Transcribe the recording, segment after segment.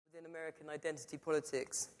American identity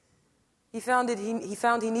politics. He found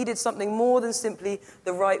he needed something more than simply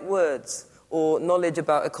the right words or knowledge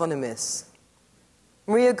about economists.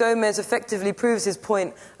 Maria Gomez effectively proves his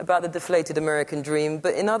point about the deflated American dream,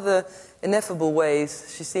 but in other ineffable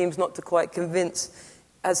ways, she seems not to quite convince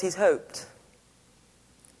as he's hoped.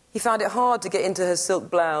 He found it hard to get into her silk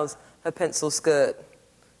blouse, her pencil skirt,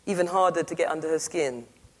 even harder to get under her skin.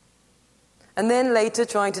 And then later,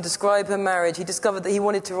 trying to describe her marriage, he discovered that he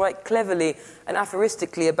wanted to write cleverly and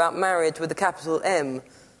aphoristically about marriage with a capital M,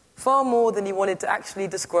 far more than he wanted to actually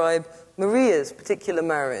describe Maria's particular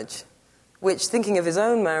marriage, which, thinking of his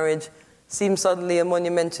own marriage, seemed suddenly a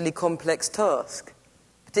monumentally complex task,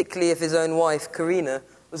 particularly if his own wife, Karina,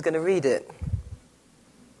 was going to read it.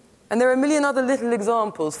 And there are a million other little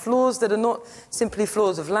examples, flaws that are not simply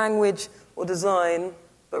flaws of language or design,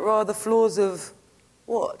 but rather flaws of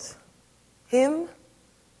what? Him?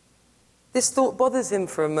 This thought bothers him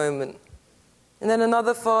for a moment. And then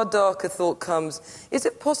another far darker thought comes. Is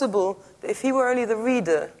it possible that if he were only the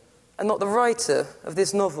reader and not the writer of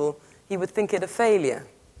this novel, he would think it a failure?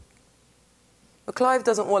 But Clive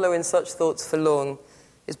doesn't wallow in such thoughts for long.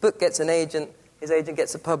 His book gets an agent, his agent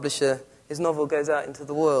gets a publisher, his novel goes out into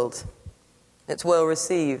the world. It's well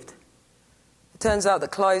received. It turns out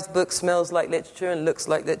that Clive's book smells like literature and looks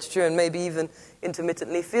like literature and maybe even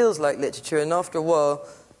intermittently feels like literature. And after a while,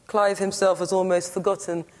 Clive himself has almost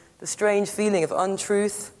forgotten the strange feeling of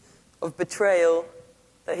untruth, of betrayal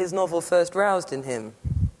that his novel first roused in him.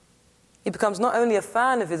 He becomes not only a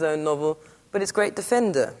fan of his own novel, but its great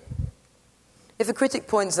defender. If a critic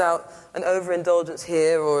points out an overindulgence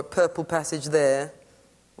here or a purple passage there,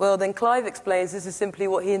 well, then Clive explains this is simply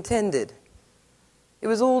what he intended. It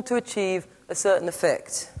was all to achieve a certain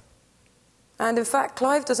effect. And in fact,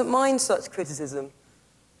 Clive doesn't mind such criticism.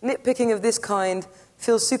 Nitpicking of this kind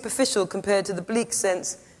feels superficial compared to the bleak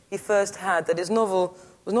sense he first had that his novel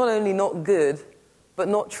was not only not good, but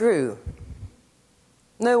not true.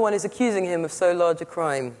 No one is accusing him of so large a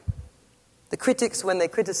crime. The critics, when they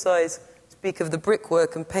criticize, speak of the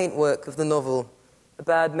brickwork and paintwork of the novel, a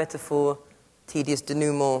bad metaphor, tedious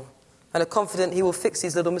denouement, and are confident he will fix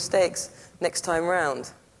these little mistakes next time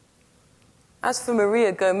round. As for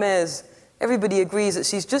Maria Gomez, everybody agrees that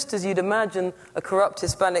she's just as you'd imagine a corrupt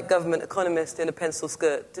Hispanic government economist in a pencil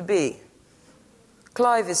skirt to be.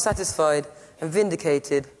 Clive is satisfied and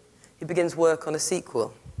vindicated. He begins work on a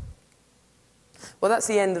sequel. Well, that's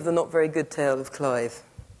the end of the not very good tale of Clive.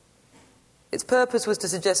 Its purpose was to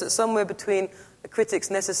suggest that somewhere between a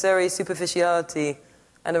critic's necessary superficiality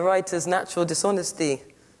and a writer's natural dishonesty,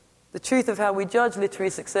 the truth of how we judge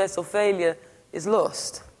literary success or failure is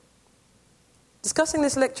lost. Discussing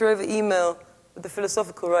this lecture over email with the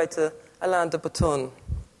philosophical writer Alain de Botton,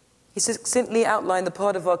 he succinctly outlined the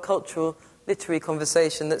part of our cultural literary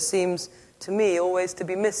conversation that seems, to me, always to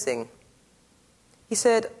be missing. He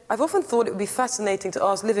said, "I've often thought it would be fascinating to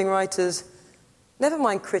ask living writers, never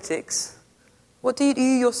mind critics, what do you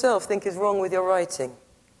yourself think is wrong with your writing?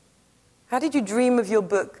 How did you dream of your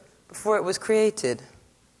book before it was created?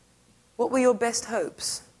 What were your best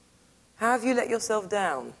hopes? How have you let yourself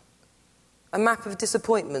down? A map of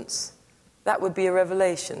disappointments. That would be a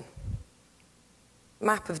revelation."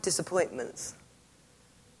 Map of disappointments.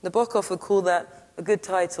 Nabokov would call that a good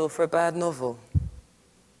title for a bad novel.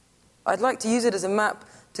 I'd like to use it as a map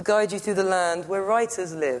to guide you through the land where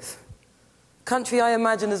writers live. Country I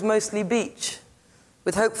imagine as mostly beach,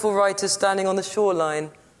 with hopeful writers standing on the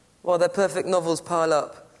shoreline while their perfect novels pile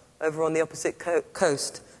up over on the opposite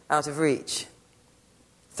coast out of reach.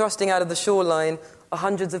 Thrusting out of the shoreline are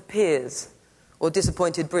hundreds of piers, or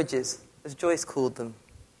disappointed bridges, as Joyce called them.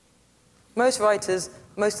 Most writers,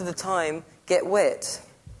 most of the time, get wet.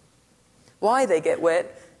 Why they get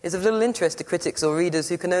wet is of little interest to critics or readers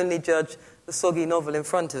who can only judge the soggy novel in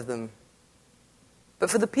front of them. But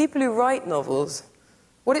for the people who write novels,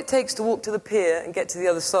 what it takes to walk to the pier and get to the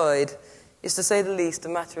other side is, to say the least, a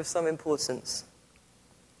matter of some importance.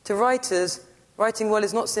 To writers, writing well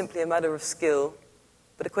is not simply a matter of skill,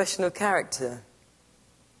 but a question of character.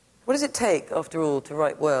 What does it take, after all, to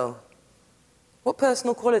write well? What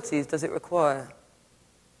personal qualities does it require?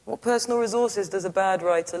 What personal resources does a bad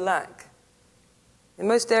writer lack? In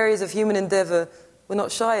most areas of human endeavor, we're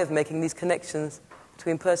not shy of making these connections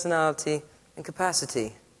between personality and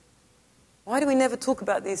capacity. Why do we never talk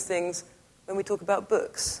about these things when we talk about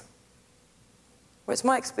books? Well, it's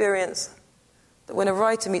my experience that when a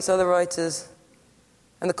writer meets other writers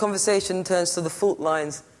and the conversation turns to the fault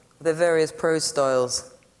lines of their various prose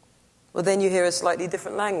styles, well, then you hear a slightly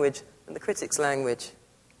different language than the critic's language.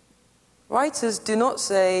 Writers do not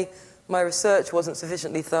say, "My research wasn't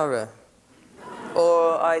sufficiently thorough."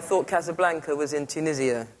 Or I thought Casablanca was in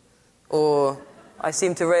Tunisia. Or I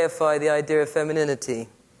seem to reify the idea of femininity.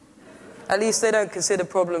 At least they don't consider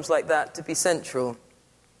problems like that to be central.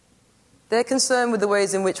 They're concerned with the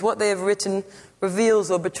ways in which what they have written reveals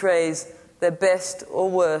or betrays their best or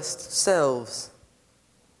worst selves.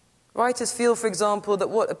 Writers feel, for example, that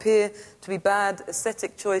what appear to be bad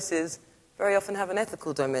aesthetic choices very often have an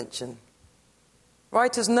ethical dimension.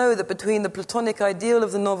 Writers know that between the platonic ideal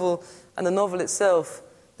of the novel and the novel itself,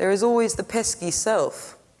 there is always the pesky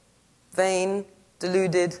self, vain,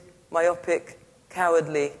 deluded, myopic,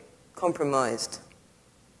 cowardly, compromised.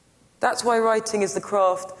 That's why writing is the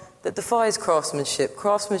craft that defies craftsmanship.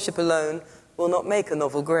 Craftsmanship alone will not make a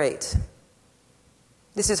novel great.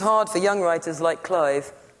 This is hard for young writers like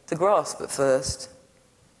Clive to grasp at first.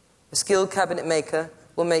 A skilled cabinet maker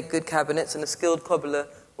will make good cabinets, and a skilled cobbler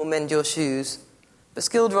will mend your shoes. But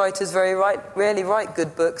skilled writers rarely write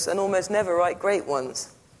good books and almost never write great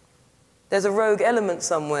ones. There's a rogue element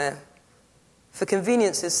somewhere. For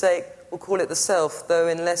convenience's sake, we'll call it the self, though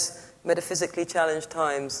in less metaphysically challenged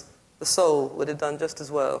times, the soul would have done just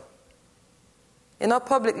as well. In our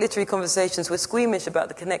public literary conversations, we're squeamish about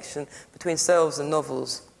the connection between selves and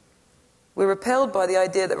novels. We're repelled by the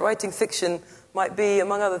idea that writing fiction might be,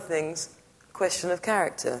 among other things, a question of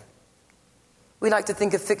character. We like to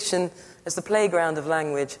think of fiction as the playground of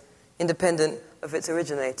language, independent of its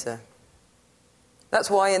originator. That's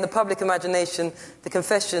why in the public imagination, the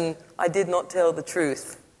confession, "I did not tell the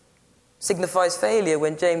truth," signifies failure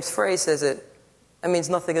when James Frey says it, and means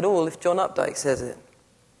nothing at all if John Updike says it.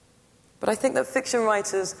 But I think that fiction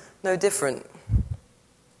writers know different.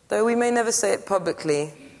 Though we may never say it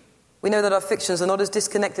publicly, we know that our fictions are not as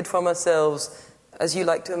disconnected from ourselves as you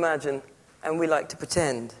like to imagine and we like to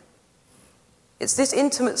pretend. It's this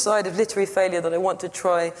intimate side of literary failure that I want to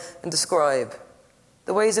try and describe.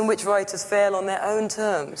 The ways in which writers fail on their own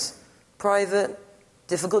terms. Private,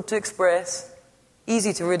 difficult to express,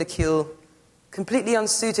 easy to ridicule, completely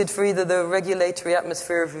unsuited for either the regulatory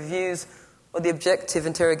atmosphere of reviews or the objective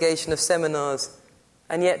interrogation of seminars,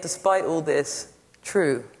 and yet, despite all this,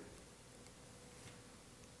 true.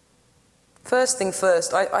 First thing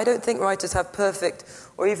first, I don't think writers have perfect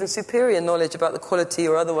or even superior knowledge about the quality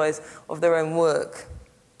or otherwise of their own work.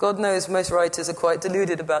 God knows most writers are quite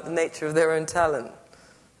deluded about the nature of their own talent.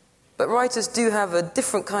 But writers do have a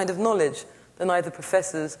different kind of knowledge than either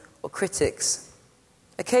professors or critics.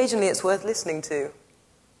 Occasionally it's worth listening to.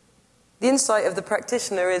 The insight of the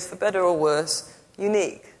practitioner is, for better or worse,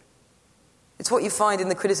 unique. It's what you find in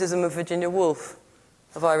the criticism of Virginia Woolf,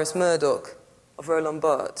 of Iris Murdoch, of Roland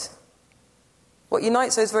Barthes. What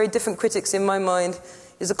unites those very different critics in my mind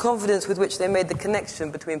is the confidence with which they made the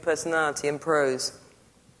connection between personality and prose.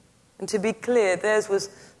 And to be clear, theirs was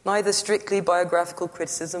neither strictly biographical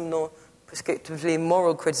criticism nor prescriptively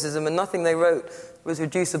moral criticism, and nothing they wrote was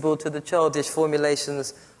reducible to the childish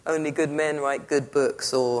formulations, "only good men write good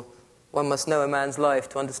books," or "one must know a man's life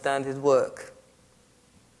to understand his work."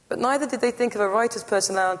 But neither did they think of a writer's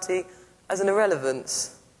personality as an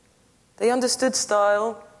irrelevance. They understood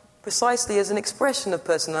style precisely as an expression of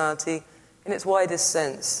personality in its widest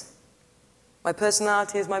sense. My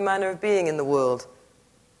personality is my manner of being in the world,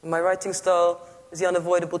 and my writing style is the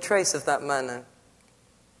unavoidable trace of that manner.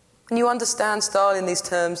 When you understand style in these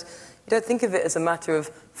terms, you don't think of it as a matter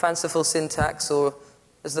of fanciful syntax or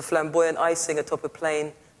as the flamboyant icing atop a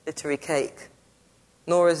plain literary cake,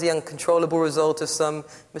 nor as the uncontrollable result of some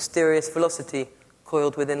mysterious velocity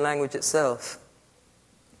coiled within language itself.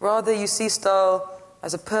 Rather, you see style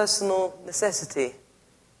as a personal necessity,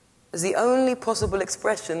 as the only possible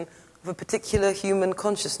expression of a particular human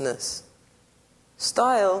consciousness.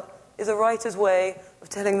 Style is a writer's way of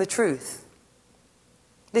telling the truth.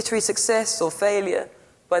 Literary success or failure,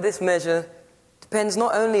 by this measure, depends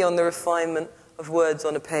not only on the refinement of words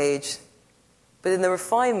on a page, but in the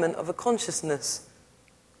refinement of a consciousness,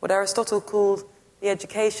 what Aristotle called the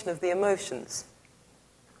education of the emotions.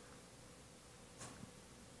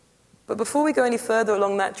 But before we go any further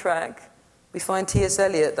along that track, we find T.S.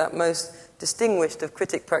 Eliot, that most distinguished of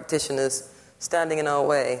critic practitioners, standing in our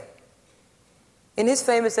way. In his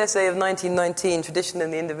famous essay of 1919, Tradition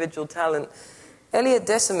and the Individual Talent, Eliot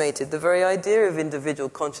decimated the very idea of individual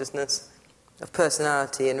consciousness, of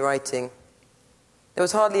personality in writing. There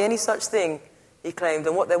was hardly any such thing, he claimed,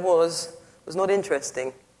 and what there was not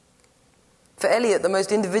interesting. For Eliot, the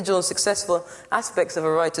most individual and successful aspects of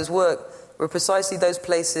a writer's work were precisely those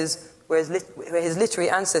places where his literary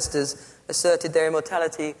ancestors asserted their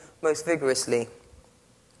immortality most vigorously.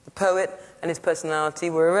 The poet and his personality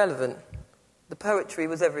were irrelevant. The poetry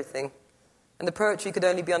was everything, and the poetry could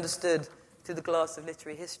only be understood through the glass of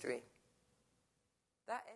literary history. That